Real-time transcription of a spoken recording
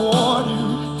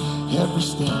every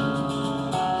step.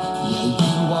 Yeah,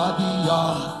 you are the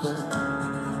author,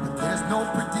 but there's no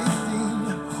predicting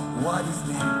what is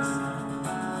next.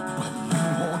 But you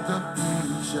hold the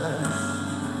future,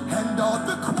 and all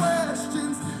the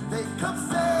questions, they come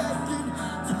second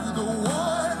to the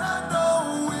one I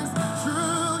know is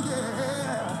true,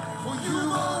 yeah. Well,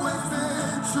 you've always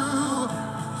been true,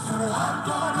 so I'm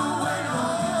gonna wait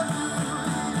on you,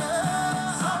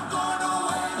 yes. I'm gonna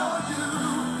wait on you.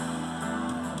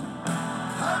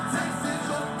 I've tasted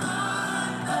your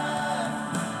goodness,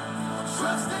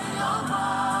 trusting your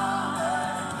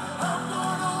promise. I'm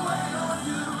gonna wait on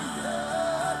you,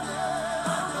 yeah,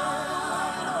 yeah. I'm gonna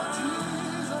wait on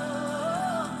Jesus.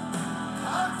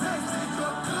 I've tasted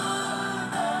your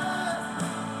goodness,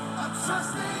 I'm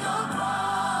trusting your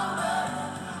promise.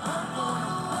 I'm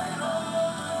gonna wait on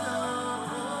you.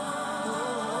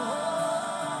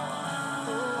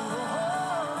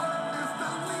 It's the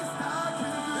least I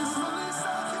can do. It's the least I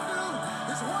can do.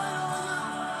 It's wait on you,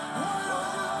 wait on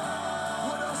you.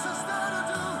 What else is there to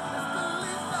do? It's the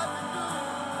least I can do.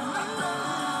 Let go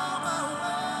my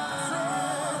way. Say,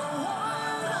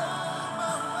 wait on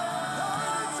my way.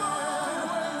 It's all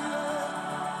waiting.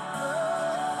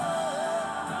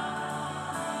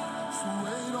 So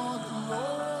wait on the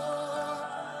Lord.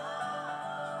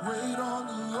 Wait on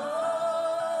the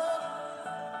Lord.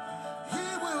 He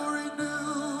will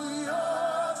renew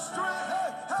your strength.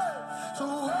 Hey, hey. So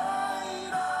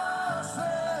wait, I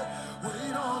say,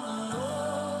 wait on the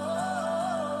Lord.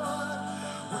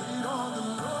 Wait on the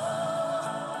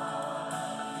Lord.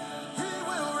 He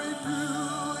will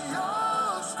renew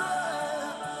your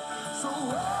strength. So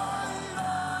wait, I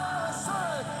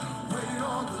say, wait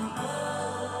on the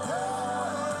Lord.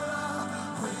 Yeah.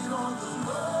 Wait on the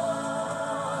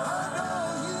Lord. I know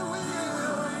He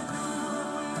will.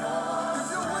 If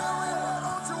you're weary, why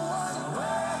don't you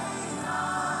wait?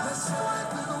 Let's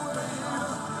strengthen the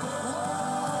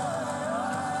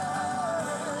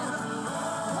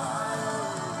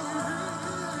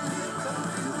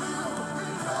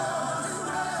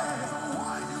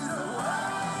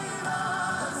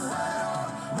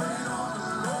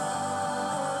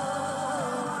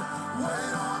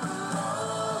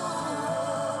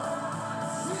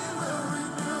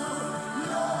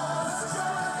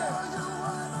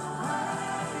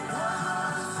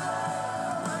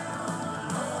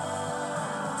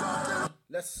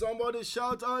Let somebody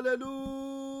shout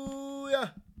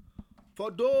hallelujah.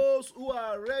 For those who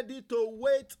are ready to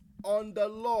wait on the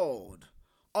Lord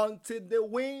until the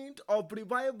wind of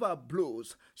revival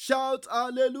blows, shout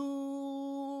hallelujah.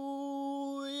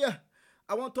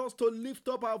 I want us to lift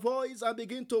up our voice and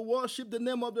begin to worship the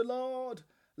name of the Lord.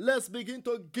 Let's begin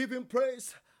to give Him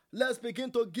praise. Let's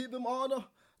begin to give Him honor.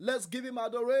 Let's give Him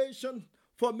adoration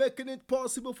for making it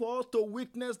possible for us to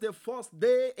witness the first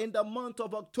day in the month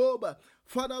of October.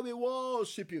 Father, we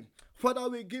worship You. Father,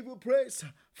 we give You praise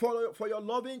for Your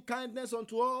loving kindness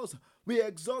unto us. We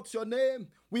exalt Your name.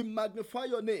 We magnify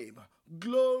Your name.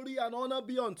 Glory and honor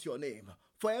be unto Your name.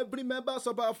 For every member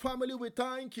of our family, we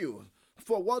thank You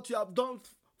for what You have done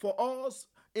for us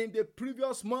in the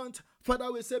previous month.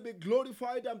 Father, we say be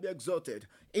glorified and be exalted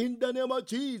in the name of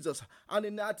Jesus, and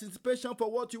in anticipation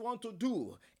for what You want to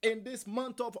do in this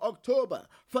month of October.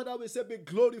 Father, we say be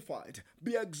glorified,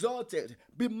 be exalted,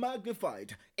 be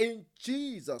magnified. In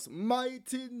Jesus'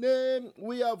 mighty name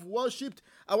we have worshipped.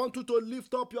 I want you to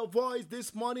lift up your voice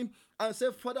this morning and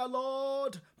say, Father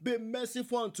Lord, be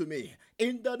merciful unto me.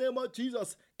 In the name of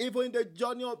Jesus, even in the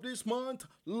journey of this month,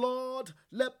 Lord,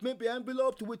 let me be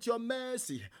enveloped with Your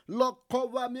mercy. Lord,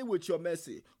 cover me with Your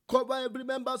mercy. Cover every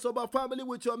member of our family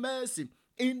with Your mercy.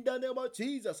 In the name of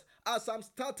Jesus, as I'm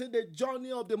starting the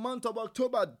journey of the month of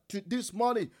October this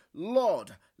morning,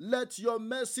 Lord, let Your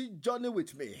mercy journey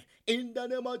with me. In the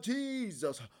name of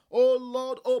Jesus, oh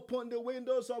Lord, open the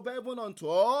windows of heaven unto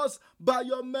us by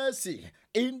Your mercy.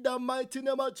 In the mighty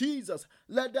name of Jesus,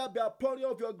 let there be a pouring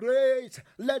of Your grace.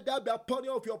 Let there be a pouring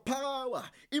of Your power,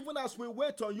 even as we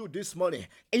wait on You this morning.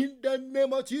 In the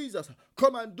name of Jesus,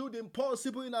 come and do the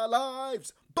impossible in our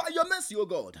lives by Your mercy, oh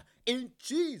God. In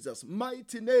Jesus'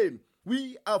 mighty name,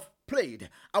 we have prayed.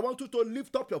 I want you to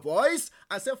lift up your voice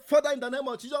and say, Father, in the name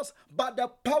of Jesus, by the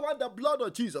power and the blood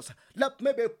of Jesus, let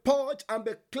me be purged and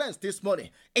be cleansed this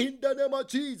morning. In the name of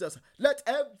Jesus, let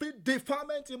every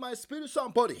defilement in my spiritual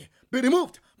body be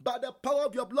removed by the power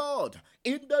of Your blood.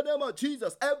 In the name of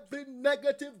Jesus, every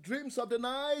negative dreams of the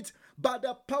night, by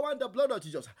the power and the blood of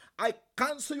Jesus, I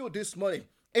cancel you this morning.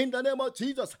 In the name of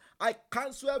Jesus, I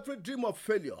cancel every dream of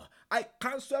failure. I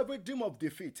cancel every dream of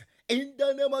defeat. In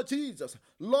the name of Jesus,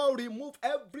 Lord, remove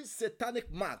every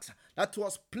satanic mark that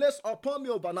was placed upon me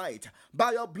overnight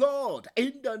by your blood.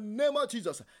 In the name of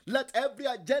Jesus, let every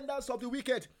agenda of the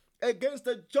wicked against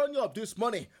the journey of this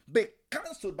morning be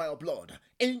cancelled by your blood.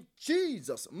 In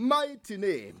Jesus' mighty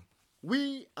name,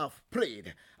 we have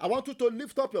prayed. I want you to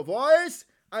lift up your voice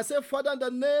and say, Father, in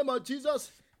the name of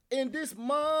Jesus, in this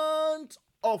month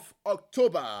of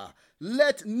October,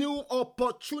 let new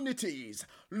opportunities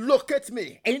locate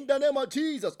me. In the name of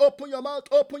Jesus, open your mouth,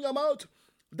 open your mouth.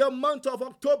 The month of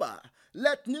October,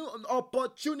 let new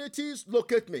opportunities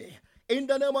locate me. In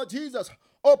the name of Jesus,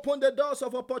 open the doors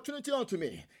of opportunity unto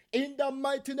me. In the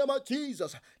mighty name of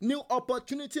Jesus, new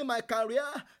opportunity in my career,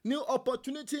 new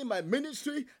opportunity in my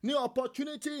ministry, new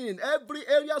opportunity in every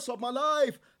areas of my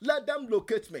life. Let them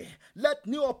locate me. Let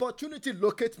new opportunity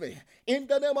locate me. In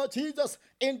the name of Jesus,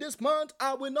 in this month,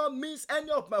 I will not miss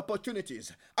any of my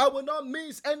opportunities. I will not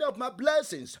miss any of my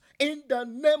blessings. In the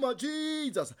name of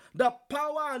Jesus, the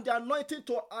power and the anointing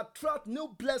to attract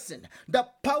new blessing, the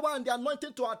power and the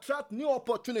anointing to attract new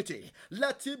opportunity,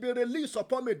 let it be released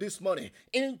upon me this morning.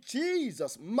 In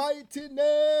Jesus' mighty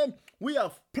name, we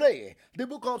have prayed. The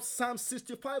book of Psalm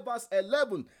 65 verse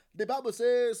 11, the Bible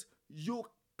says, you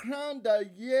crown the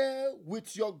year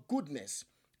with your goodness,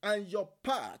 and your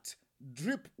path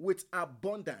drip with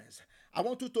abundance. I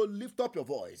want you to lift up your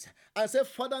voice and say,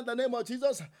 Father, in the name of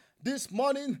Jesus, this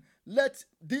morning, let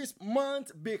this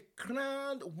month be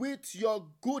crowned with your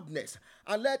goodness,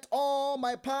 and let all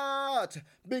my path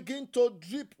begin to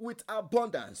drip with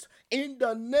abundance. In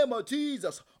the name of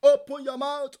Jesus, open your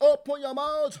mouth,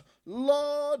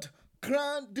 Lord.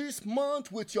 Crown this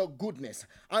month with your goodness,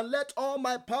 and let all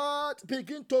my path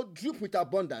begin to drip with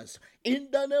abundance. In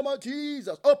the name of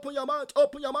Jesus, open your mouth,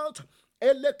 open your mouth.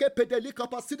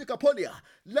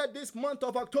 Let this month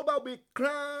of October be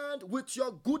crowned with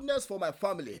your goodness for my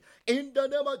family. In the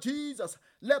name of Jesus,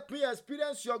 let me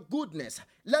experience your goodness.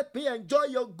 Let me enjoy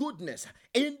your goodness.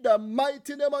 In the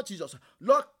mighty name of Jesus,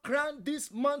 Lord, crown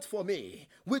this month for me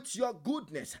with your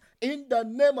goodness. In the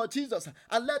name of Jesus,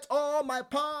 and let all my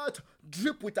path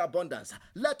drip with abundance.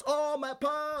 Let all my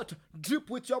path drip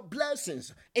with your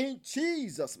blessings. In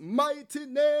Jesus' mighty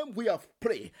name we have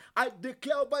prayed. I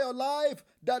declare by your life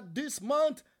that this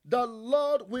month the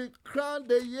Lord will crown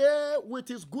the year with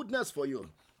his goodness for you.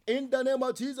 In the name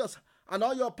of Jesus, and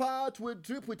all your path will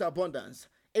drip with abundance.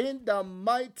 In the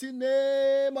mighty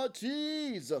name of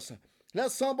Jesus.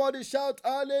 Let somebody shout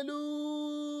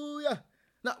hallelujah.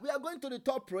 Now we are going to the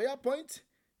top prayer point.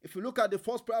 If you look at the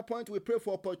first prayer point, we pray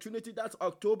for opportunity. That's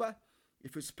October.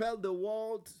 If you spell the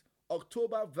word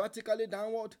October vertically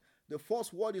downward, the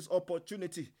first word is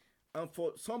opportunity. And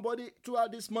for somebody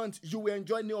throughout this month, you will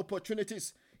enjoy new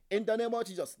opportunities in the name of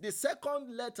Jesus. The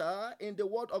second letter in the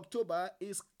word October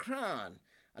is crown.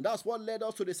 And that's what led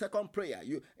us to the second prayer.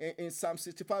 You in Psalm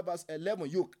 65 verse 11,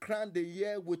 you crown the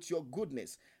year with your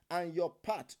goodness, and your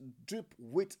path drip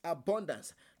with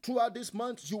abundance. Throughout this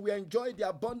month, you will enjoy the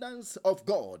abundance of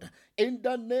God. In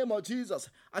the name of Jesus,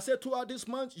 I said throughout this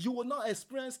month, you will not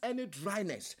experience any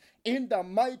dryness. In the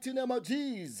mighty name of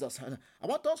Jesus. I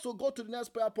want us to go to the next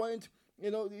prayer point.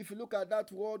 If you look at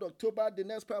that word October, the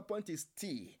next prayer point is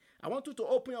T. I want you to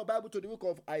open your Bible to the book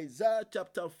of Isaiah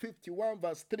chapter 51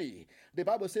 verse 3. The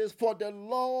Bible says, for the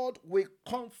Lord will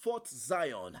comfort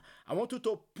Zion. I want you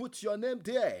to put your name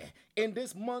there. In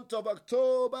this month of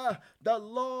October, the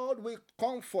Lord will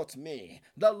comfort me.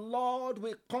 The Lord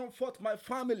will comfort my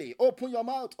family. Open your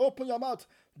mouth, open your mouth.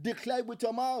 Declare with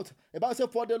your mouth. The Bible says,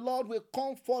 for the Lord will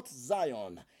comfort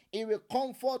Zion. He will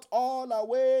comfort all our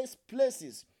ways,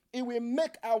 places. He will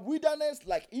make our wilderness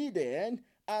like Eden,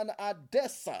 and a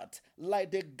desert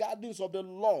like the gardens of the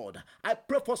Lord. I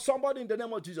pray for somebody in the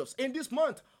name of Jesus. In this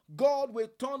month, God will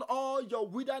turn all your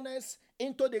wilderness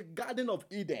into the Garden of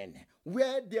Eden,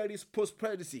 where there is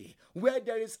prosperity, where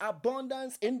there is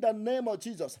abundance in the name of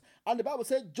Jesus. And the Bible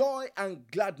says joy and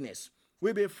gladness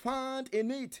will be found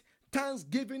in it.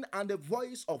 Thanksgiving and the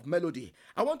voice of melody.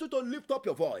 I want you to lift up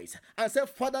your voice and say,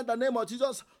 Father, in the name of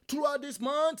Jesus, throughout this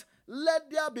month, let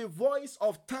there be voice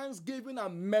of thanksgiving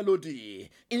and melody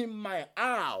in my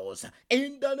house.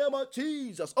 In the name of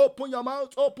Jesus, open your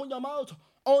mouth, open your mouth.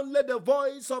 Only the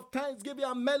voice of thanksgiving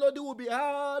and melody will be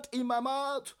heard in my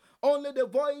mouth. Only the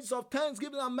voice of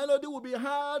thanksgiving and melody will be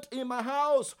heard in my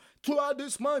house throughout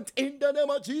this month. In the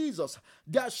name of Jesus,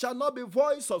 there shall not be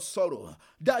voice of sorrow.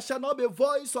 There shall not be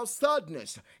voice of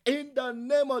sadness. In the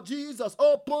name of Jesus,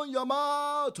 open your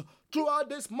mouth throughout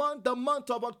this month, the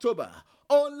month of October.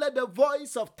 Only the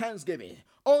voice of thanksgiving,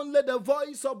 only the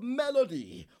voice of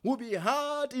melody will be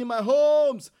heard in my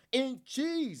homes. In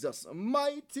Jesus'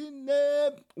 mighty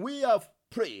name, we have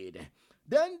prayed.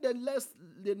 Then the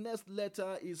next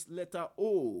letter is letter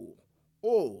O.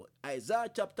 O,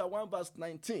 Isaiah chapter 1 verse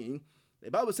 19.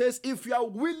 The Bible says, if you are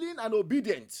willing and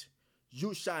obedient,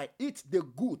 you shall eat the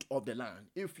good of the land.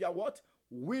 If you are what?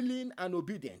 Willing and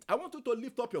obedient. I want you to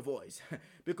lift up your voice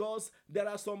because there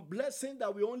are some blessings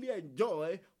that we only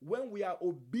enjoy when we are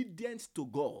obedient to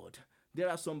God. There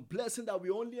are some blessings that we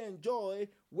only enjoy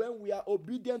when we are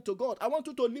obedient to God. I want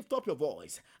you to lift up your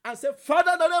voice and say,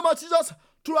 Father, in the name of Jesus,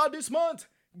 throughout this month,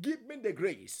 give me the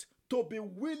grace to be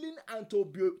willing and to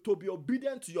be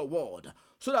obedient to your word,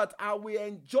 so that I will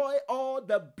enjoy all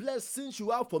the blessings you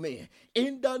have for me.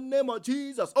 In the name of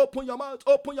Jesus, open your mouth,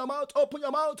 open your mouth, open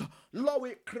your mouth. Lord,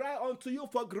 we cry unto you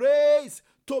for grace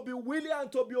to be willing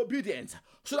and to be obedient,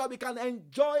 so that we can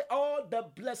enjoy all the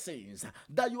blessings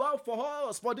that you have for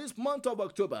us for this month of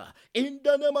October. In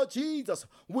the name of Jesus,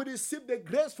 we receive the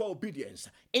grace for obedience.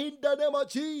 In the name of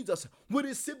Jesus, we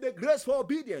receive the grace for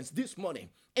obedience this morning.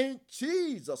 In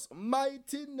Jesus'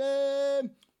 mighty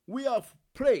name, we have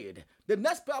prayed. The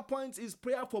next prayer point is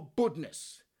prayer for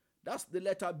boldness. That's the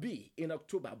letter B in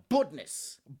October.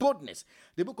 Boldness. Boldness.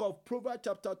 The book of Proverbs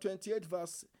chapter 28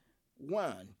 verse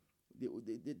 1.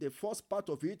 The first part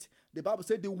of it, the Bible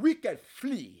said, the wicked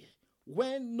flee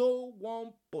when no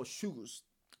one pursues.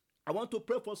 I want to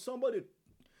pray for somebody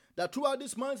that throughout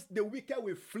this month, the wicked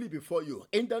will flee before you.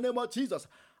 In the name of Jesus.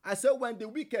 I said, when the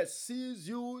wicked sees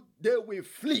you, they will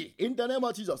flee. In the name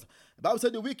of Jesus. The Bible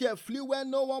said the wicked flee when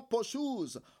no one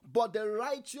pursues, but the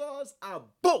righteous are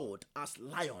bold as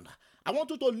lion. I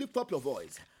want you to lift up your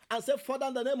voice and say, Father,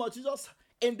 in the name of Jesus,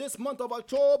 in this month of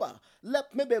October,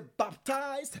 let me be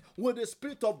baptized with the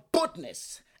spirit of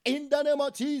boldness. In the name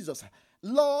of Jesus.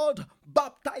 Lord,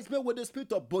 baptize me with the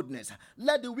spirit of boldness.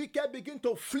 Let the wicked begin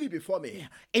to flee before me.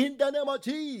 In the name of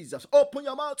Jesus, open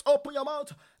your mouth, open your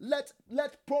mouth. Let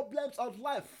problems of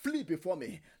life flee before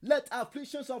me. Let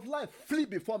afflictions of life flee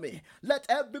before me. Let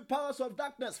every powers of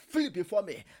darkness flee before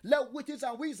me. Let witches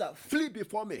and wizards flee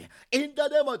before me. In the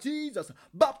name of Jesus,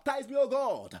 baptize me, O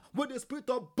God, with the spirit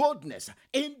of boldness.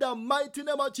 In the mighty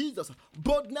name of Jesus,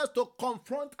 boldness to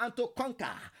confront and to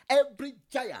conquer every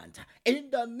giant.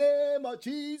 In the name of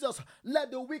Jesus,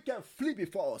 let the wicked flee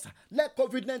before us. Let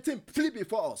COVID-19 flee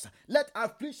before us. Let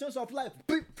afflictions of life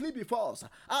flee before us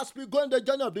as we go in the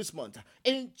journey of this month.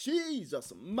 In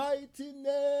Jesus' mighty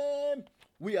name,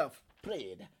 we have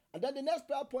prayed. And then the next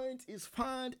prayer point is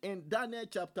found in Daniel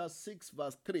chapter 6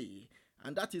 verse 3.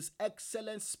 And that is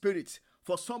excellent spirit.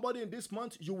 For somebody in this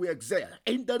month, you will excel.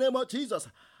 In the name of Jesus,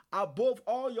 above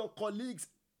all your colleagues,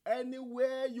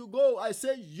 anywhere you go, I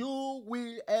say you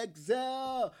will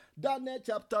excel. Daniel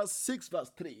chapter 6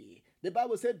 verse 3. The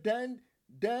Bible said, then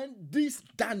this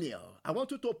Daniel, I want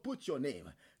you to put your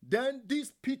name. Then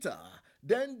this Peter,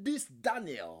 then this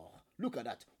Daniel, look at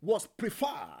that, was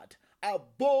preferred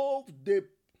above the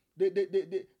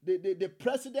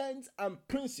presidents and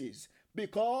princes,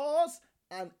 because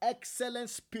an excellent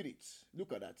spirit,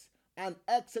 look at that, an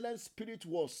excellent spirit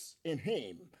was in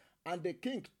him, and the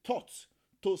king thought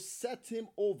to set him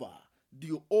over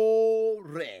the whole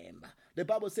realm. The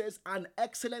Bible says an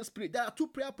excellent spirit. There are two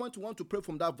prayer points we want to pray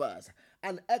from that verse.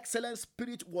 An excellent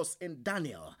spirit was in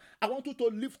Daniel. I want you to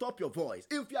lift up your voice.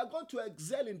 If you are going to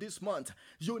excel in this month,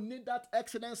 you need that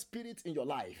excellent spirit in your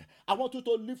life. I want you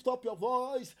to lift up your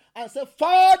voice and say,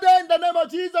 Father, in the name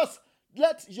of Jesus,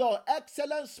 let your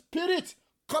excellent spirit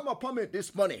come upon me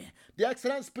this morning. The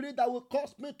excellent spirit that will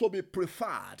cause me to be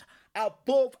preferred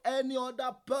above any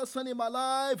other person in my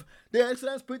life. The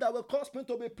excellent spirit that will cause me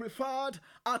to be preferred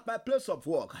at my place of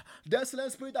work. The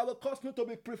excellent spirit that will cause me to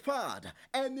be preferred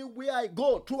anywhere I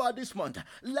go throughout this month.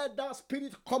 Let that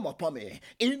spirit come upon me.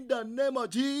 In the name of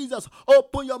Jesus,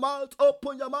 open your mouth,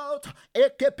 open your mouth.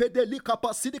 The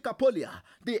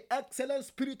excellent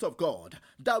spirit of God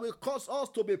that will cause us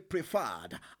to be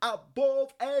preferred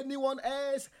above anyone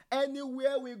else,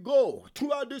 anywhere we go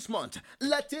throughout this month.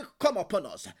 Let it come upon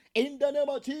us. In the name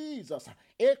of Jesus,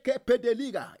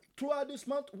 throughout this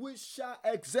month, we shall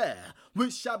excel.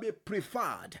 We shall be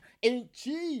preferred. In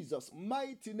Jesus'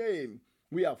 mighty name,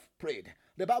 we have prayed.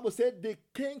 The Bible said the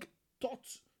king thought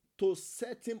to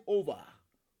set him over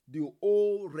the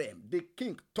whole realm. The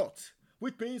king thought,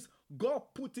 which means God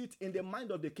put it in the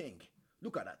mind of the king.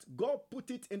 Look at that. God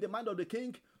put it in the mind of the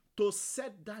king to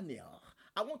set Daniel.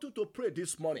 I want you to pray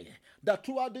this morning that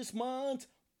throughout this month,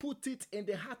 put it in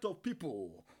the heart of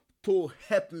people to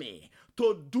help me,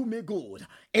 to do me good.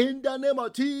 In the name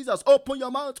of Jesus, open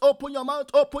your mouth, open your mouth,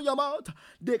 open your mouth.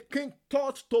 The king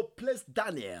thought to place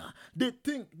Daniel. The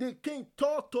king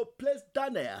thought to place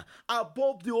Daniel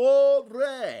above the whole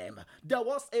realm. There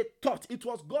was a thought. It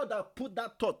was God that put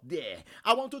that thought there.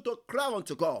 I want you to cry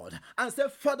unto God and say,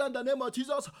 Father, in the name of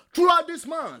Jesus, throughout this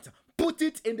month, put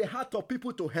it in the heart of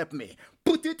people to help me.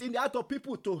 Put it in the heart of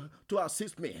people to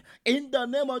assist me. In the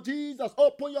name of Jesus,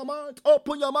 open your mouth,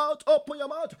 open your mouth, open your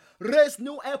mouth. Raise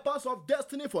new helpers of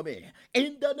destiny for me.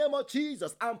 In the name of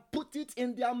Jesus, and put it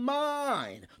in their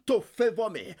mind to favor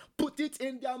me. Put it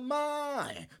in their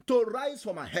mind to rise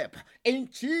for my help. In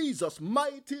Jesus'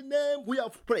 mighty name, we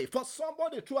have prayed. For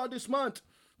somebody throughout this month,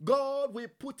 God will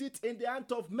put it in the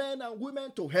hands of men and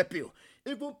women to help you.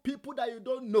 Even people that you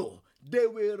don't know, they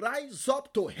will rise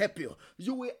up to help you.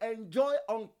 You will enjoy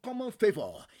uncommon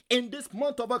favor in this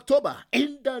month of October.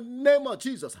 In the name of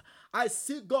Jesus, I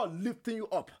see God lifting you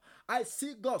up. I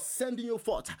see God sending you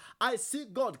forth. I see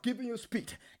God giving you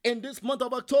speed in this month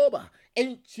of October.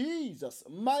 In Jesus'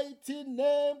 mighty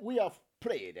name, we have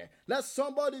prayed. Let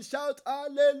somebody shout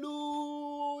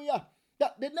hallelujah.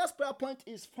 The next prayer point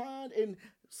is found in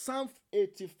Psalm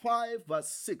 85 verse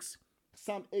 6.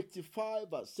 Psalm 85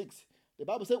 verse 6. The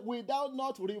Bible says, will thou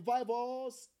not revive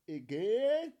us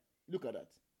again? Look at that.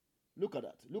 Look at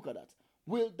that. Look at that.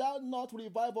 Will thou not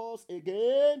revive us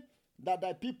again, that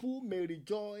thy people may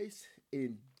rejoice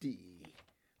in thee?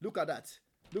 Look at that.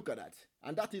 Look at that.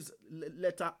 And that is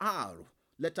letter R.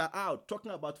 Letter R,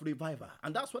 talking about revival.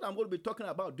 And that's what I'm going to be talking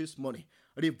about this morning.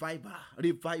 Revival.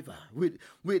 Revival.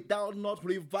 Will thou not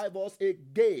revive us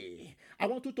again? I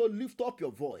want you to lift up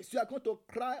your voice. You are going to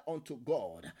cry unto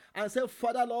God and say,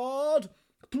 Father Lord,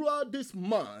 throughout this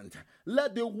month,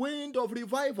 let the wind of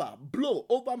revival blow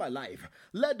over my life.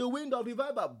 Let the wind of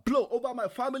revival blow over my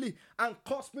family and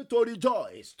cause me to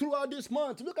rejoice throughout this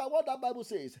month. Look at what that Bible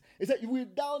says. It says, will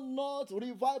thou not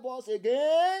revive us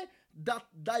again, that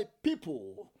thy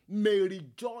people may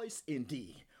rejoice in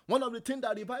thee? One of the things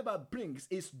that revival brings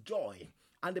is joy.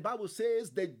 And the Bible says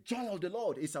the joy of the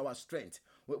Lord is our strength.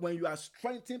 When you are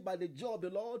strengthened by the joy of the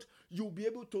Lord, you'll be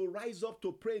able to rise up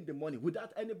to pray in the morning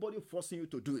without anybody forcing you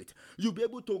to do it. You'll be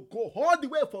able to go all the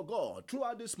way for God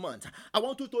throughout this month. I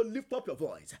want you to lift up your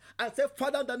voice and say,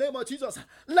 Father, in the name of Jesus,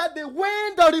 let the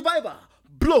wind of revival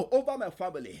blow over my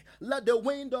family. Let the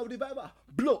wind of revival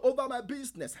blow over my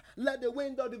business. Let the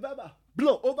wind of revival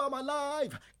blow over my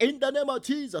life. In the name of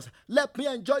Jesus, let me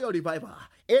enjoy your revival.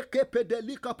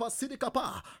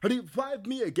 Revive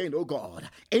me again, oh God.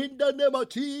 In the name of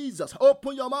Jesus,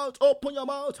 open your mouth, open your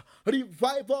mouth.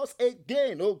 Revive us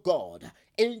again, oh God.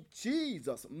 In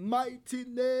Jesus' mighty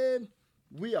name,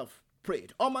 we have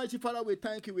prayed. Almighty Father, we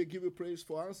thank you. We give you praise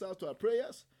for answers to our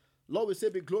prayers. Lord, we say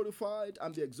be glorified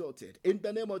and be exalted. In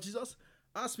the name of Jesus,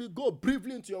 as we go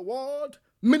briefly into your word,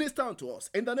 minister unto us.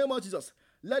 In the name of Jesus,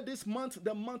 let this month,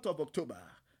 the month of October,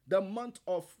 the month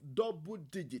of double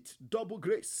digit, double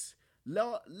grace,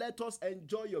 let us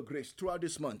enjoy your grace throughout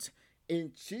this month.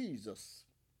 In Jesus'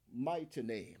 mighty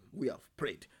name, we have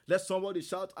prayed. Let somebody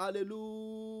shout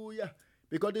hallelujah.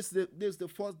 Because this is the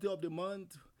first day of the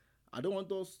month. I don't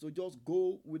want us to just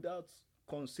go without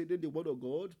considering the word of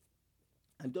God.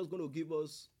 I'm just going to give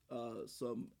us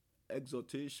some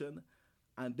exhortation,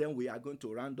 and then we are going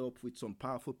to round up with some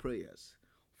powerful prayers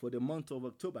for the month of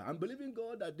October. I'm believing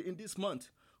God that in this month,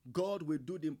 God will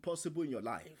do the impossible in your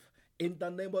life. In the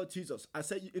name of Jesus, I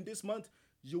say in this month,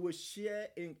 you will share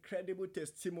incredible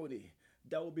testimony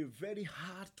that will be very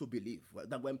hard to believe.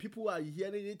 That when people are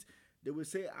hearing it, they will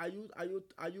say, are you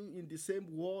in the same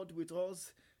world with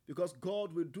us? Because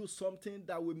God will do something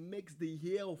that will make the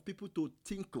ear of people to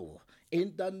tinkle.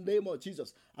 In the name of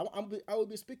Jesus. I will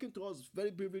be speaking to us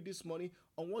very briefly this morning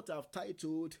on what I've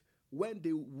titled, When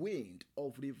the Wind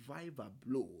of Revival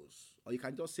Blows. Or you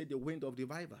can just say the wind of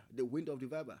revival. The wind of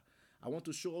revival. I want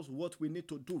to show us what we need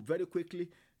to do very quickly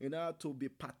in order to be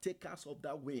partakers of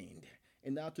that wind.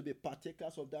 In order to be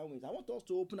partakers of that wind. I want us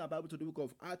to open our Bible to the book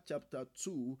of Acts chapter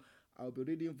 2. I'll be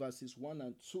reading verses 1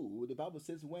 and 2. The Bible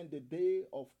says, when the day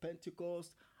of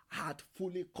Pentecost had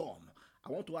fully come.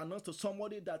 I want to announce to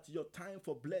somebody that your time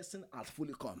for blessing has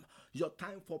fully come. Your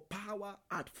time for power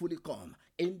had fully come.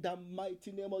 In the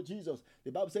mighty name of Jesus.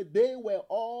 The Bible said they were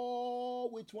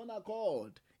all with one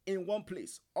accord in one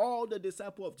place. All the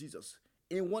disciples of Jesus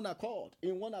in one accord.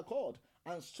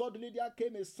 And suddenly there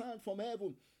came a sound from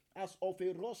heaven as of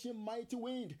a rushing mighty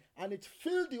wind, and it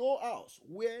filled the whole house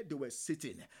where they were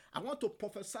sitting. I want to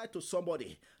prophesy to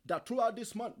somebody that throughout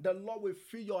this month, the Lord will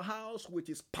fill your house with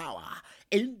his power.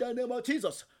 In the name of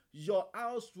Jesus, your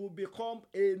house will become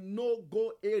a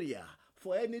no-go area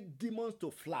for any demons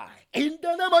to fly. In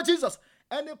the name of Jesus,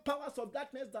 any powers of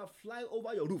darkness that fly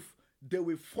over your roof, they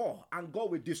will fall and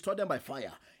God will destroy them by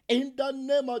fire. In the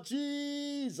name of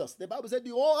Jesus. The Bible said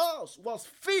the whole house was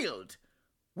filled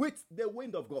with the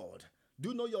wind of God. Do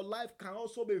you know your life can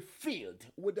also be filled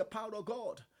with the power of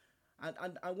God?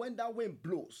 And when that wind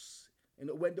blows,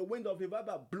 when the wind of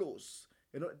revival blows,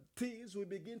 things will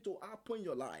begin to happen in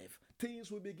your life.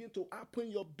 Things will begin to happen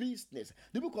in your business.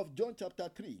 The book of John chapter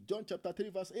 3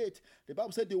 verse 8, the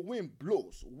Bible said the wind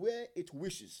blows where it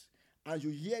wishes, and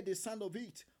you hear the sound of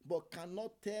it, but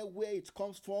cannot tell where it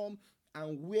comes from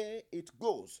and where it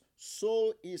goes.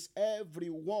 So is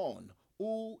everyone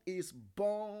who is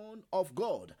born of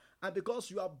God. And because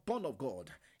you are born of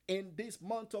God, in this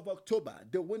month of October,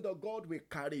 the wind of God will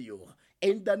carry you.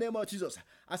 In the name of Jesus.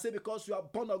 I say because you are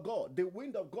born of God, the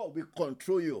wind of God will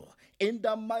control you. In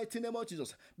the mighty name of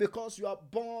Jesus. Because you are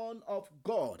born of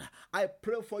God, I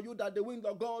pray for you that the wind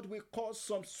of God will cause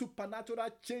some supernatural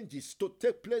changes to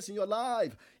take place in your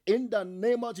life. In the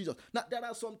name of Jesus. Now, there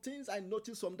are some things I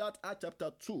noticed from that Acts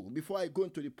chapter 2. Before I go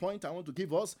into the point I want to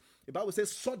give us, the Bible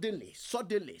says suddenly.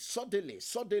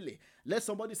 Let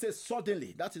somebody say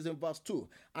suddenly. That is in verse 2.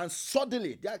 And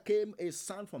suddenly there came a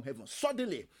sound from heaven.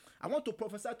 Suddenly. I want to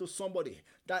prophesy to somebody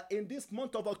that in this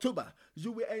month of October,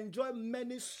 you will enjoy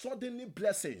many suddenly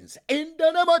blessings. In the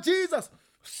name of Jesus,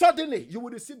 suddenly you will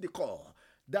receive the call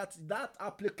that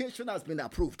application has been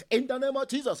approved. In the name of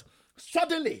Jesus,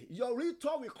 suddenly your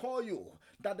realtor will call you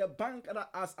that the bank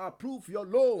has approved your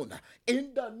loan.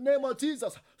 In the name of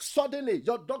Jesus, suddenly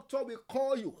your doctor will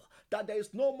call you that there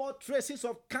is no more traces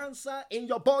of cancer in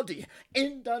your body.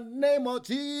 In the name of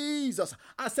Jesus,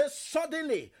 I said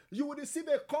suddenly you will receive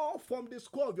a call from the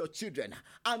school of your children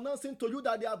announcing to you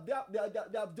that they have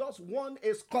just won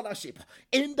a scholarship.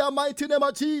 In the mighty name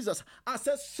of Jesus, I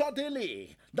said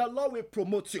suddenly the Lord will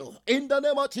promote you. In the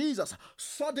name of Jesus,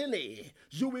 suddenly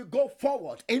you will go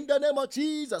forward. In the name of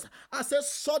Jesus, I said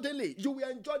suddenly you will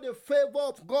enjoy the favor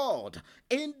of God.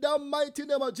 In the mighty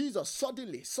name of Jesus,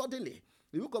 suddenly.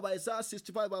 The book of Isaiah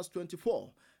 65 verse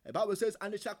 24, the Bible says,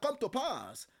 and it shall come to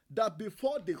pass that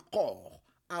before the call,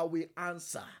 I will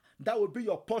answer. That will be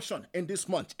your portion in this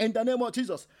month. In the name of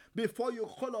Jesus, before you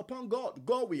call upon God,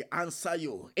 God will answer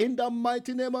you. In the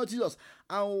mighty name of Jesus.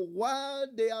 And while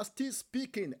they are still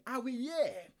speaking, I will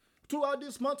hear. Throughout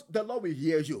this month, the Lord will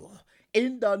hear you.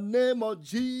 In the name of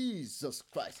Jesus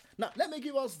Christ. Now, let me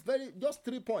give us just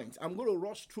 3 points. I'm going to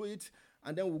rush through it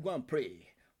and then we'll go and pray.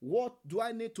 What do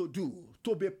I need to do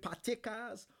to be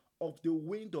partakers of the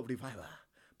wind of revival?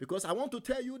 Because I want to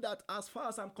tell you that as far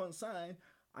as I'm concerned,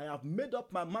 I have made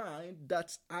up my mind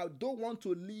that I don't want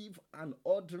to live an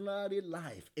ordinary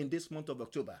life in this month of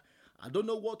October. I don't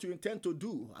know what you intend to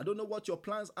do. I don't know what your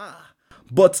plans are.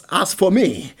 But as for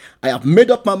me, I have made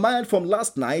up my mind from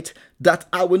last night that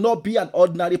I will not be an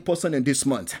ordinary person in this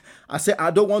month. I say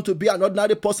I don't want to be an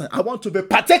ordinary person. I want to be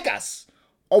partakers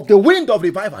of the wind of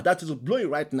revival that is blowing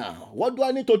right now. What do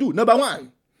I need to do? Number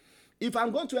one, if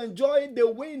I'm going to enjoy the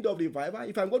wind of revival,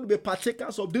 if I'm going to be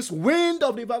partakers of this wind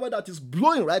of revival that is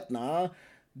blowing right now,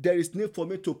 there is need for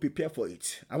me to prepare for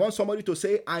it. I want somebody to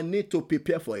say, I need to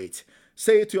prepare for it.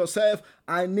 Say it to yourself,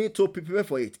 I need to prepare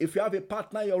for it. If you have a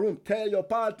partner in your room, tell your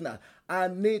partner, I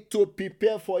need to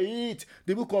prepare for it.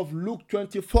 The book of Luke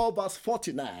 24 verse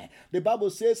 49, the Bible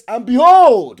says, and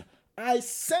behold, I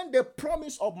send the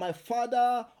promise of my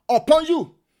Father upon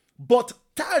you, but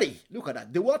tarry. Look at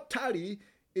that. The word tarry,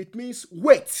 it means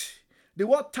wait. The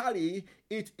word tarry,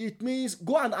 it means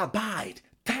go and abide.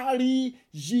 Tarry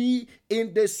ye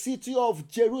in the city of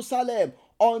Jerusalem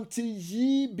until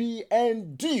ye be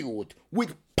endued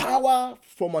with power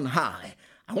from on high.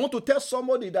 I want to tell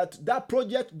somebody that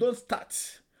project don't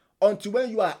start until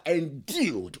when you are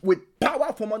endued with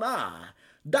power from on high.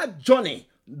 That journey,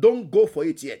 don't go for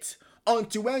it yet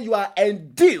until when you are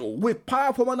endued with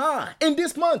power from on high. In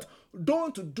this month,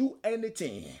 don't do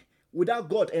anything without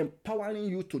God empowering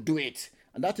you to do it.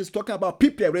 And that is talking about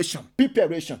preparation. When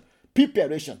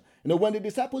the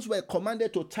disciples were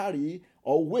commanded to tarry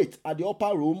or wait at the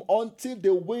upper room until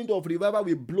the wind of revival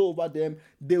will blow over them,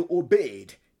 they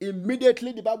obeyed.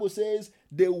 Immediately, the Bible says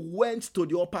they went to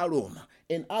the upper room.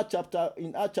 In Acts chapter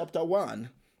 1,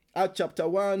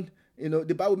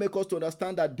 the Bible makes us to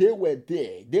understand that they were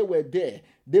there.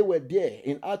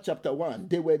 In Acts chapter 1,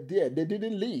 they were there. They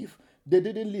didn't leave.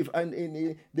 And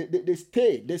they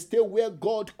stayed. They stayed where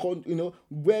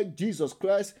where Jesus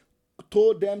Christ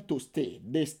told them to stay.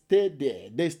 They stayed there.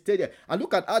 And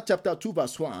look at Acts chapter 2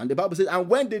 verse 1. The Bible says, and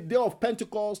when the day of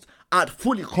Pentecost had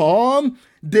fully come,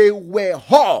 they were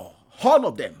all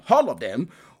of them,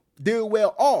 they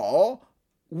were all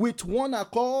with one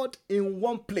accord in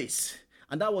one place,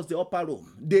 and that was the upper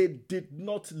room. They did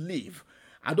not leave.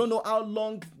 I don't know how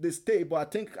long they stayed, but I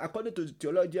think according to the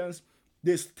theologians,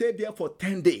 they stayed there for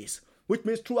 10 days, which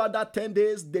means throughout that 10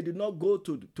 days, they did not go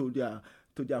to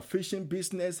their fishing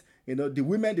business. The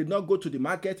women did not go to the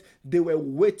market. They were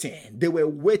waiting. They were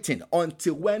waiting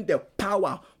until when the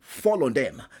power fall on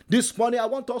them. This morning, I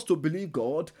want us to believe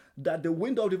God that the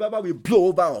wind of revival will blow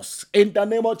over us in the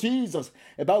name of Jesus.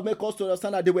 About make us to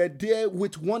understand that they were there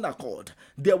with one accord.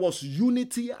 There was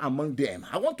unity among them.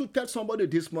 I want to tell somebody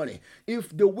this morning,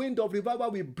 if the wind of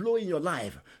revival will blow in your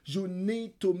life, you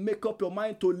need to make up your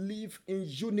mind to live in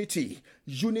unity.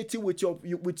 Unity with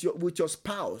your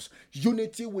spouse,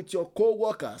 unity with your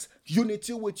co-workers,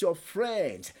 unity with your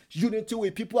friends, unity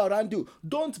with people around you.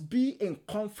 Don't be in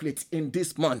conflict in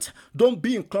this month. Don't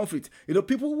be in conflict.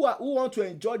 People who want to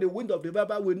enjoy the wind of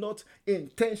revival will not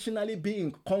intentionally be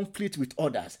in conflict with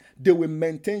others. They will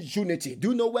maintain unity. Do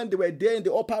you know when they were there in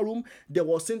the upper room, there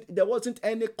wasn't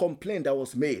any complaint that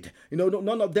was made.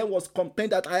 None of them was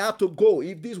complained that I have to go.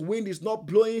 If this wind is not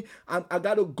blowing, I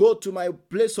got to go to my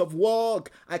place of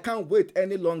work. I can't wait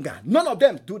any longer. None of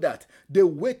them do that. They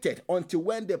waited until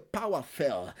when the power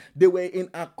fell. They were in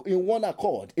one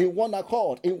accord, in one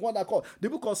accord, in one accord. The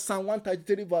book of Psalm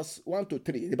 133 verse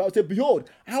 1-3. The Bible says, behold,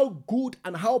 how good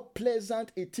and how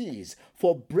pleasant it is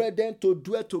for brethren to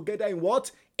dwell together in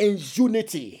what? In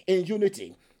unity. In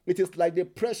unity. It is like the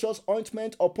precious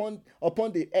ointment upon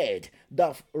the head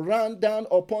that ran down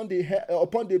upon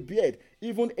the beard,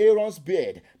 even Aaron's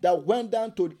beard, that went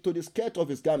down to the skirt of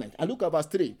his garment. And look at verse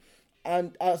 3.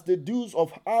 And as the dews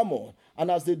of Hermon, and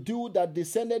as the dew that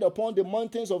descended upon the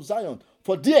mountains of Zion,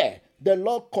 for there the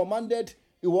Lord commanded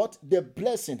what? The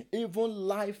blessing, even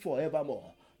life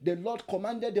forevermore. The Lord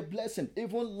commanded the blessing,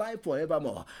 even life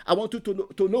forevermore. I want you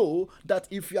to know that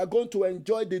if you are going to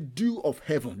enjoy the dew of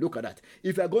heaven, look at that.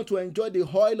 If you are going to enjoy the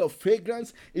oil of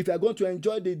fragrance, if you are going to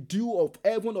enjoy the dew of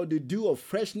heaven or the dew of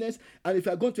freshness, and if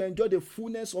you are going to enjoy the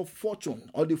fullness of fortune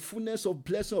or the fullness of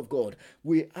blessing of God,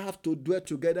 we have to dwell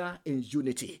together in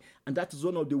unity. And that is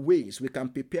one of the ways we can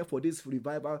prepare for this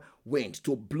revival wind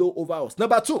to blow over us.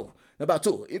 Number two,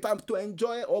 if I'm to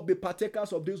enjoy or be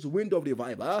partakers of this wind of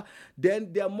revival,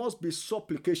 then there must be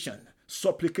supplication.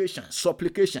 The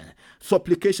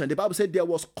Bible said there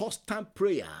was constant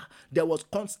prayer. There was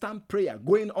constant prayer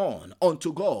going on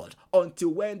unto God until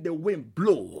when the wind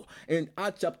blew. In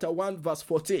Acts chapter 1 verse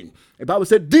 14, the Bible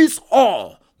said this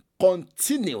all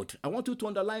continued. I want you to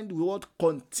underline the word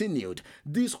continued.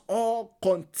 This all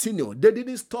continued. They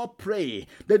didn't stop praying.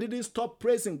 They didn't stop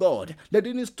praising God. They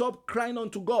didn't stop crying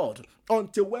unto God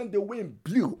until when the wind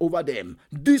blew over them.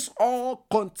 This all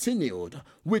continued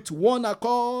with one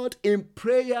accord in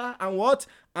prayer and what?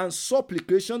 And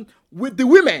supplication with the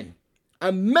women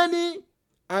and Mary,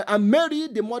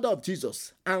 the mother of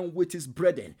Jesus, and with his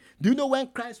brethren. Do you know when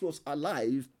Christ was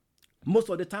alive? Most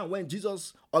of the time when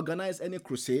Jesus organized any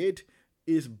crusade,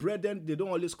 his brethren, they don't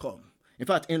always come. In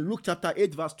fact, in Luke chapter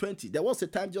 8 verse 20, there was a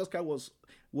time Jesus Christ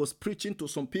was preaching to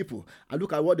some people. And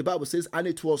look at what the Bible says. And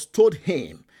it was told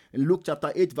him, in Luke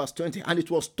chapter 8 verse 20, and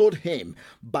it was told him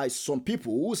by some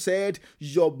people who said,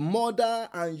 your mother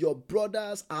and your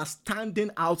brothers are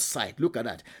standing outside. Look at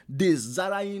that.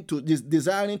 Desiring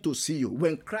to see you.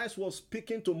 When Christ was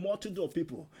speaking to multitudes of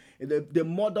people, the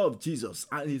mother of Jesus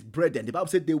and his brethren, the Bible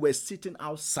said they were sitting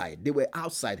outside. They were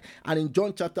outside. And in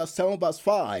John chapter 7 verse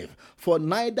 5, for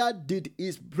neither did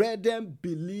his brethren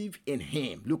believe in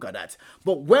him. Look at that.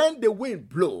 But when the wind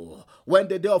blew, when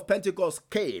the day of Pentecost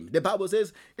came, the Bible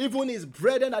says, even his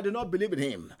brethren that did not believe in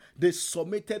him, they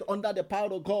submitted under the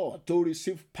power of God to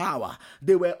receive power.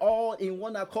 They were all in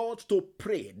one accord to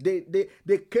pray. They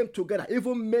came together.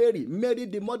 Even Mary,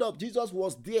 the mother of Jesus,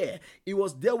 was there. He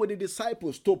was there with the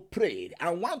disciples to pray.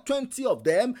 And 120 of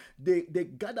them, they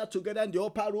gathered together in the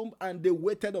upper room and they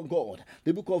waited on God.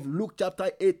 The book of Luke chapter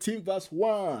 18 verse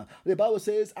 1, the Bible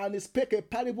says, and he spake a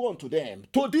parable unto them,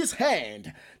 to this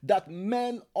end, that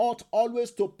men ought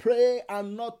always to pray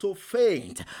and not to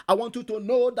faint. I want you to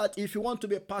know that if you want to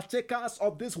be partakers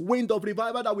of this wind of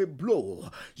revival that will blow,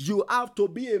 you have to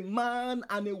be a man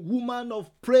and a woman of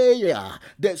prayer.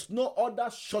 There's no other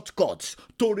shortcut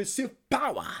to receive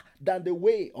power than the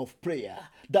way of prayer.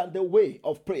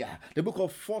 The book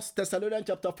of 1 Thessalonians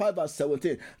chapter 5 verse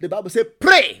 17, the Bible says,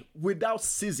 pray without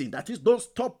ceasing. That is, don't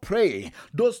stop praying.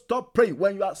 Don't stop praying.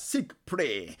 When you are sick,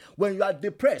 pray. When you are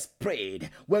depressed, pray.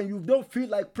 When you don't feel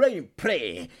like praying,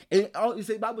 pray. And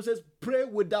the Bible says, pray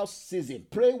without ceasing.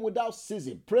 Pray without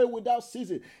ceasing. Pray without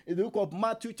ceasing. In the book of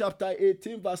Matthew chapter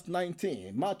 18 verse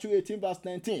 19, Matthew 18 verse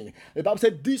 19, the Bible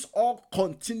said, this all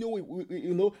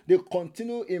continue, they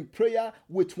continue in prayer prayer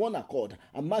with one accord.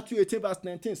 And Matthew 18 verse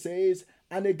 19 says,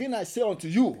 and again I say unto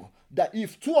you, that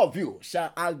if two of you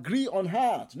shall agree on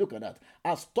heart, look at that,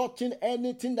 as touching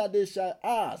anything that they shall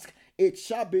ask, it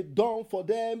shall be done for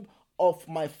them of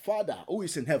my Father who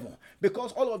is in heaven.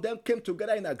 Because all of them came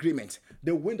together in agreement,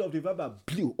 the wind of revival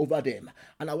blew over them.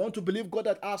 And I want to believe, God,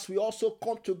 that as we also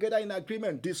come together in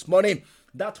agreement this morning,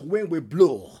 that wind will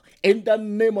blow in the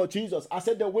name of Jesus. I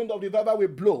said the wind of revival will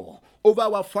blow over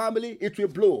our family. It will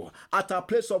blow at our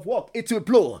place of work. It will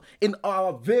blow in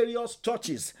our various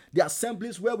churches, the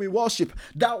assemblies where we worship.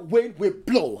 That wind will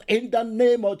blow in the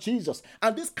name of Jesus.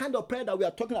 And this kind of prayer that we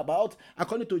are talking about,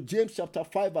 according to James chapter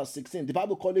 5 verse 16, the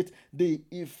Bible calls it the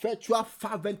effectual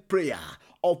fervent prayer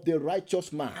of the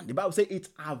righteous man. The Bible says it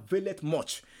availeth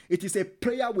much. It is a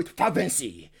prayer with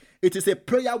fervency. It is a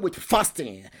prayer with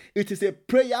fasting. It is a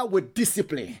prayer with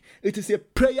discipline. It is a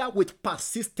prayer with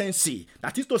persistency.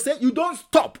 That is to say, you don't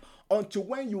stop until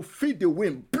when you feel the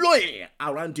wind blowing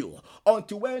around you,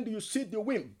 until when you see the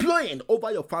wind blowing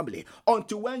over your family,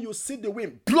 until when you see the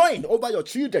wind blowing over your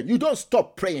children. You don't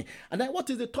stop praying. And then what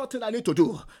is the third thing I need to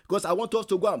do? Because I want us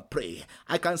to go and pray.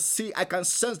 I can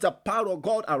sense the power of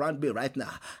God around me right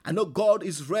now. I know God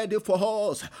is ready for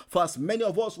us. For as many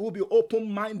of us will be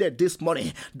open-minded this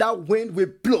morning, that wind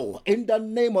will blow in the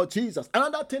name of Jesus.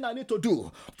 Another thing I need to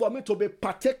do for me to be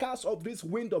partakers of this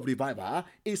wind of revival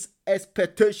is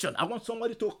expectation. I want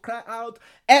somebody to cry out,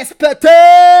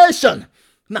 expectation.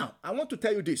 Now, I want to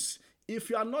tell you this.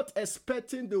 If you are not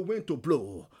expecting the wind to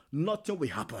blow, nothing will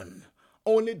happen.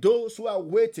 Only those who are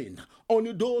waiting,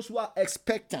 only those who are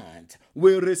expectant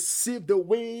will receive the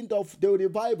wind of the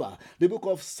revival. The book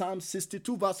of Psalm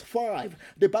 62 verse 5,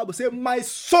 the Bible says, my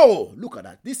soul, look at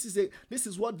that. This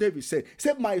is what David said. He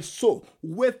said, my soul,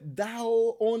 wait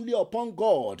thou only upon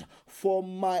God, for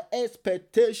my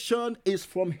expectation is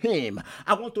from him.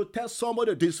 I want to tell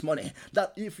somebody this morning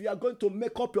that if you are going to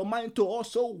make up your mind to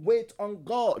also wait on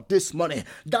God this morning,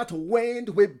 that wind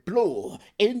will blow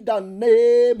in the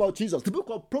name of Jesus. The book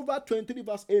of Proverbs 23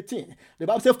 verse 18, the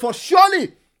Bible says, for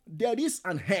surely there is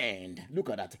an hand. Look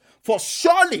at that. For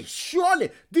surely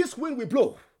this wind will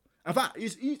blow. In fact,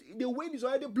 the wind is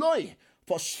already blowing.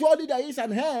 For surely there is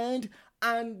an hand,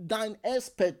 and thine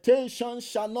expectation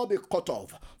shall not be cut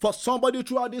off. For somebody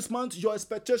throughout this month, your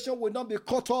expectation will not be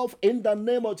cut off in the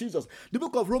name of Jesus. The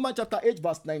book of Romans chapter 8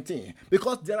 verse 19,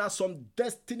 because there are some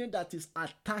destiny that is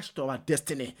attached to our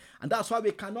destiny, and that's why we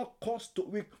cannot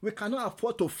we cannot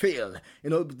afford to fail.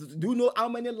 Do you know how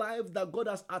many lives that God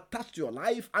has attached to your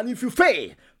life? And if you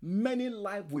fail, many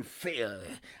lives will fail.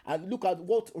 And look at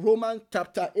what Romans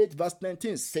chapter 8 verse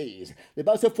 19 says. The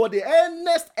Bible says, for the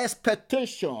earnest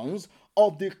expectations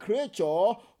of the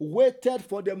creature waited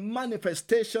for the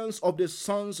manifestations of the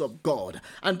sons of God.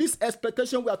 And this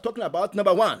expectation we are talking about,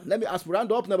 number one, let me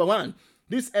round up. Number one,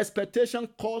 this expectation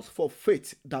calls for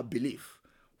faith that believe.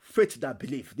 Faith that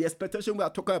believe. The expectation we are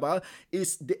talking about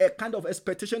is a kind of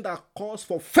expectation that calls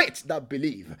for faith that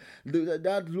believe.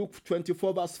 That Luke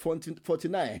 24 verse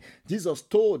 49. Jesus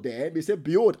told them, he said,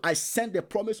 behold, I send the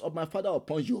promise of my Father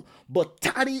upon you, but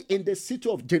tarry in the city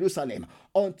of Jerusalem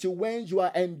until when you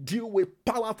are endued with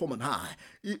power from on high.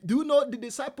 Do you know the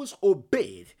disciples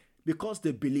obeyed because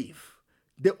they believe?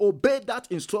 They obeyed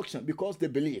that instruction because they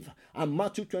believe. And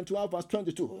Matthew 21 verse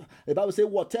 22, the Bible says,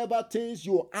 whatever things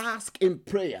you ask in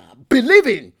prayer,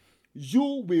 believing,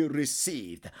 you will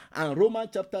receive. And Romans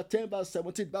chapter 10 verse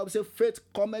 17, the Bible says, faith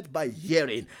cometh by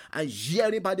hearing, and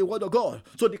hearing by the word of God.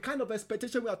 So the kind of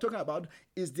expectation we are talking about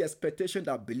is the expectation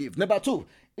that believe. Number two,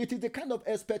 it is the kind of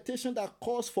expectation that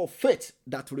calls for faith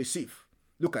that receive.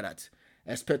 Look at that.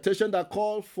 Expectation that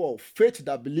calls for faith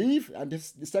that believe. And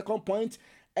this the second point,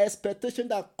 expectation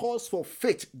that calls for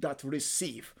faith that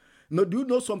receive. Now, do you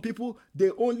know some people,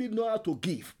 they only know how to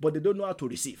give, but they don't know how to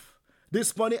receive?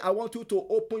 This morning, I want you to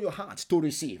open your heart to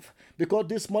receive, because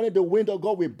this morning the wind of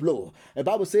God will blow. The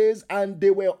Bible says, and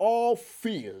they were all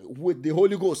filled with the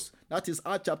Holy Ghost. That is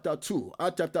Acts chapter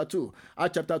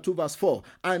 2 verse 4.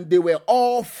 And they were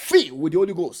all filled with the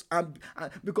Holy Ghost, and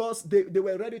because they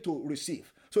were ready to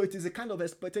receive. So it is a kind of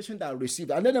expectation that received.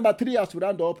 And then number three, as we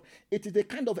round up, it is a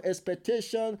kind of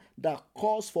expectation that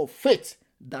calls for faith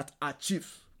that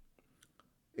achieves.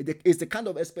 It's the kind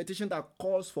of expectation that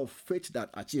calls for faith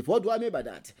that achieves. What do I mean by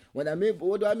that? What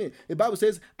do I mean? The Bible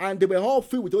says, and they were all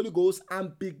filled with the Holy Ghost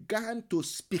and began to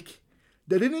speak.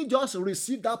 They didn't just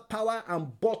receive that power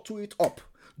and bottle it up.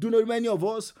 Do you know many of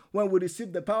us, when we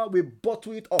receive the power, we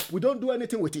bottle it up. We don't do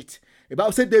anything with it. The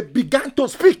Bible said they began to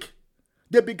speak.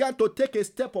 They began to take a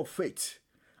step of faith.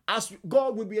 As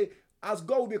God will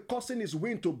be causing his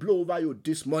wind to blow over you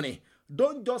this morning,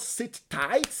 don't just sit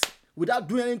tight without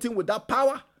doing anything with that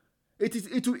power.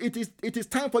 It is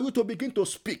time for you to begin to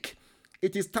speak.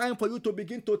 It is time for you to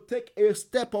begin to take a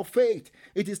step of faith.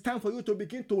 It is time for you to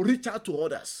begin to reach out to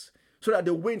others so that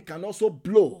the wind can also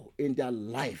blow in their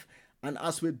life. And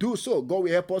as we do so, God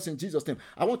will help us in Jesus' name.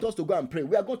 I want us to go and pray.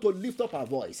 We are going to lift up our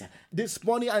voice this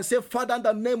morning and say, Father, in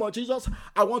the name of Jesus,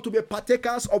 I want to be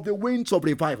partakers of the winds of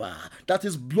revival that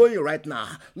is blowing right now.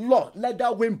 Lord, let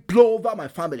that wind blow over my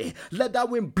family. Let that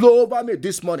wind blow over me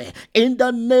this morning. In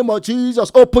the name of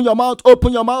Jesus, open your mouth,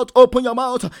 open your mouth, open your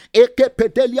mouth. Lord,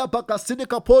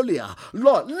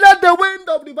 let the wind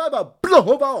of revival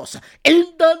blow over us.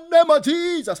 In the name of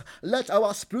Jesus, let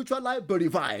our spiritual life be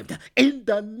revived. In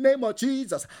the name of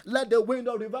Jesus, let the wind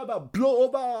of revival blow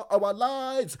over our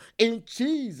lives. In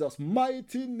Jesus'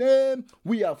 mighty name,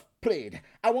 we have prayed.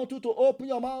 I want you to open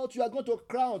your mouth. You are going to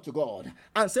cry to God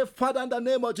and say, Father, in the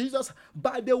name of Jesus,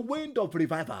 by the wind of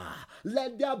revival,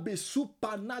 let there be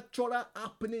supernatural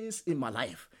happenings in my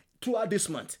life throughout this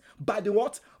month. By the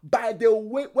what? By the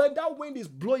wind. When that wind is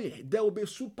blowing, there will be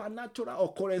supernatural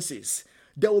occurrences.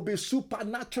 There will be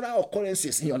supernatural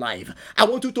occurrences in your life. I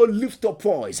want you to lift your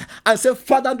voice and say,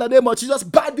 Father, in the name of Jesus,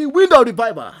 by the wind of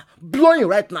revival blowing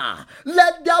right now,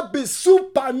 let there be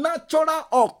supernatural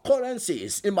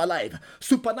occurrences in my life.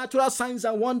 Supernatural signs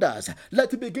and wonders.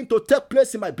 Let it begin to take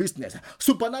place in my business.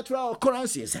 Supernatural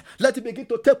occurrences. Let it begin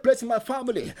to take place in my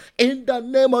family. In the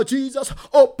name of Jesus,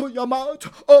 open your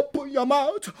mouth, open your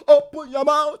mouth, open your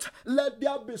mouth. Let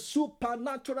there be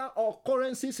supernatural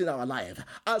occurrences in our life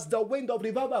as the wind of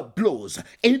revival blows.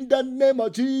 In the name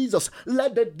of Jesus,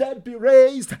 let the dead be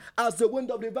raised as the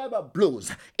wind of revival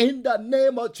blows. In the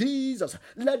name of Jesus,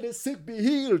 let the sick be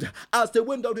healed as the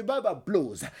wind of revival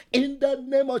blows. In the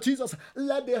name of Jesus,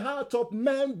 let the heart of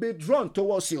men be drawn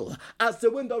towards you as the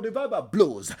wind of revival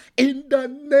blows. In the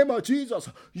name of Jesus,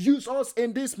 use us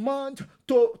in this month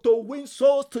to win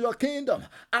souls to your kingdom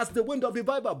as the wind of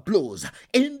revival blows.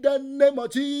 In the name of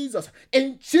Jesus,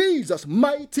 in Jesus'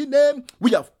 mighty name,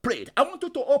 we have prayed. I want you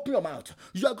to open your mouth.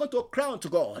 You are going to cry to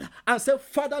God and say,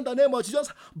 Father, in the name of Jesus,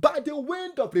 by the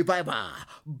wind of revival,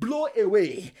 blow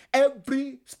away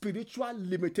every spiritual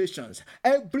limitations,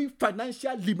 every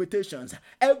financial limitations,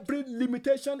 every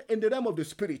limitation in the realm of the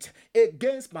spirit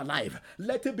against my life.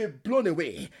 Let it be blown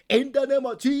away. In the name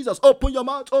of Jesus, open your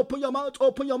mouth, open your mouth,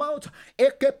 open your mouth.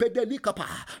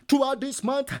 Throughout this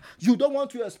month, you don't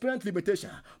want to experience limitation,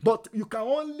 but you can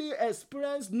only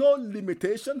experience no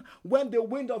limitation when the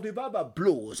wind of revival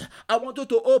blows. I want you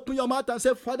to open your mouth and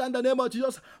say, Father, in the name of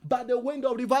Jesus, by the wind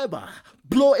of revival,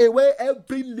 blow away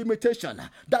every limitation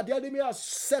that the enemy has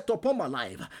set upon my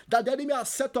life, that the enemy has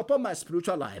set upon my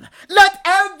spiritual life. Let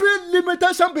every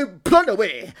limitation be blown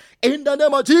away. In the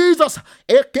name of Jesus,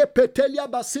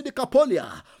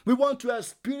 we want to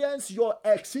experience your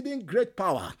exceeding great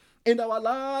power in our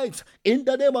lives. In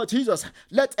the name of Jesus,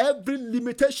 let every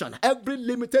limitation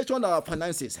on our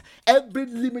finances, every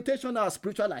limitation on our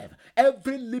spiritual life,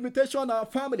 every limitation on our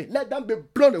family, let them be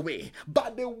blown away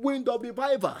by the wind of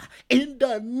revival. In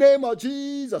the name of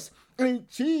Jesus, in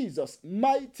Jesus'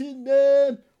 mighty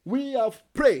name, we have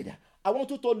prayed. I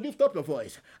want you to lift up your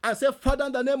voice and say, Father,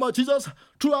 in the name of Jesus,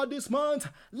 throughout this month,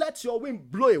 let your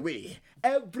wind blow away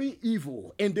every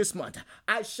evil in this month.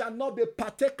 I shall not be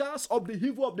partakers of the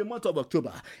evil of the month of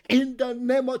October. In the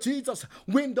name of Jesus,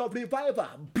 wind of revival,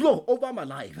 blow over my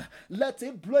life. Let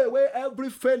it blow away every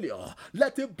failure.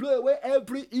 Let it blow away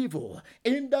every evil.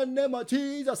 In the name of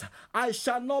Jesus, I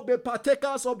shall not be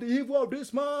partakers of the evil of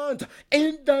this month.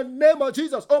 In the name of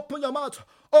Jesus, open your mouth.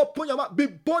 Open your mouth. Be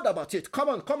bold about it. Come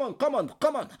on.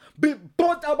 Be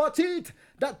bold about it.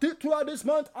 That throughout this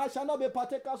month, I shall not be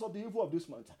partakers of the evil of this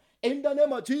month. In the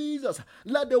name of Jesus,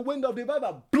 let the wind of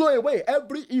revival blow away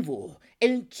every evil.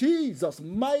 In Jesus'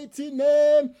 mighty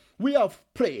name, we have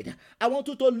prayed. I want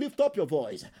you to lift up your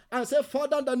voice and say,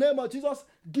 Father, in the name of Jesus,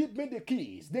 give me the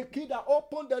keys. The key that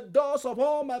open the doors of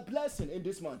all my blessing in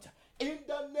this month. In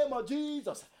the name of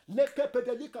Jesus.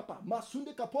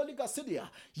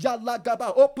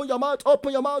 Open your mouth,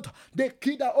 open your mouth. The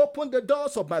key that opened the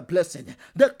doors of my blessing.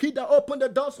 The key that opened the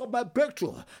doors of my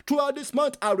breakthrough. Throughout this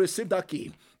month, I received that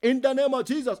key. In the name of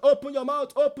Jesus, open your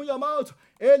mouth, open your mouth.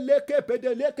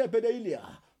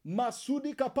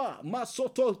 Masudi kapa,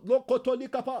 masoto lokotoli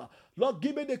kapa. Lord,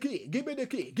 give me the key, give me the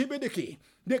key, give me the key.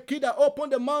 The key that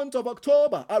opened the month of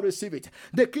October, I receive it.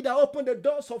 The key that opened the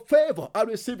doors of favor, I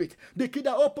receive it. The key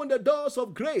that opened the doors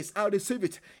of grace, I receive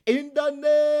it. In the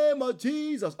name of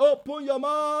Jesus, open your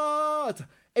mouth.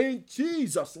 In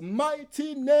Jesus'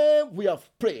 mighty name, we have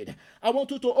prayed. I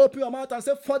want you to open your mouth and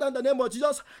say, Father, in the name of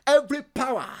Jesus, every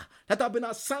power that have been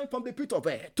assigned from the pit of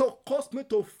hell to cause me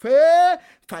to fail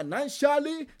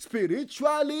financially,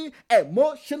 spiritually,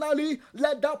 emotionally,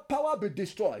 let that power be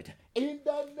destroyed. In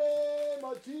the name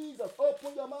of Jesus,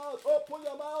 open your mouth, open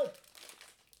your mouth.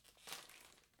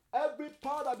 Every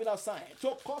power that has been assigned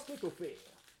to cause me to fail,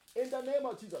 in the name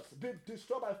of Jesus, be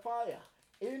destroyed by fire.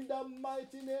 In the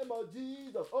mighty name of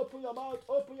Jesus, open your mouth,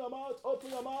 open your mouth,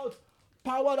 open your mouth.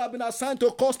 Power that has been assigned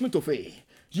to cause me to fail,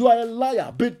 you are a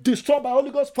liar. Be destroyed by Holy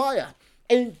Ghost fire.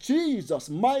 In Jesus'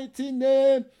 mighty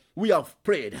name, we have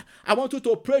prayed. I want you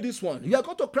to pray this one. You are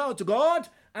going to cry out to God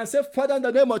and say, Father, in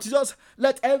the name of Jesus,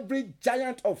 let every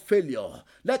giant of failure,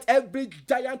 let every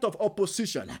giant of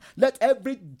opposition, let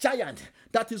every giant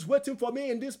that is waiting for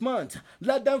me in this month,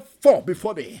 let them fall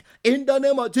before me. In the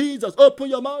name of Jesus, open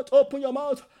your mouth, open your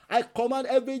mouth. I command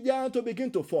every giant to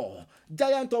begin to fall.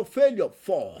 Giant of failure,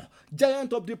 fall.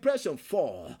 Giant of depression,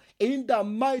 fall. In the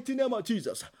mighty name of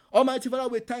Jesus. Almighty Father,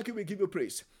 we thank you, we give you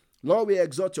praise. Lord, we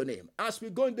exalt your name. As we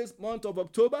go in this month of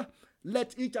October,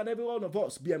 let each and every one of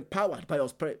us be empowered by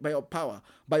your power,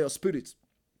 by your spirit.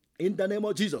 In the name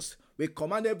of Jesus, we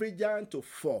command every giant to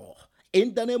fall.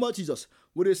 In the name of Jesus,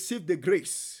 we receive the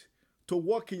grace to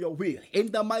walk in your will.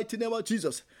 In the mighty name of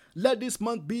Jesus, let this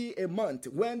month be a month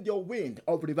when your wind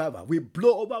of revival will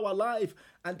blow over our life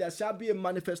and there shall be a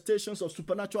manifestations of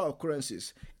supernatural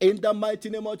occurrences. In the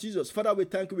mighty name of Jesus, Father, we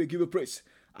thank you, we give you praise.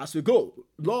 As we go,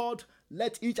 Lord,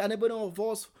 let each and every one of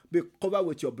us be covered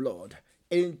with your blood.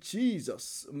 In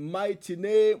Jesus' mighty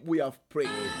name, we have prayed.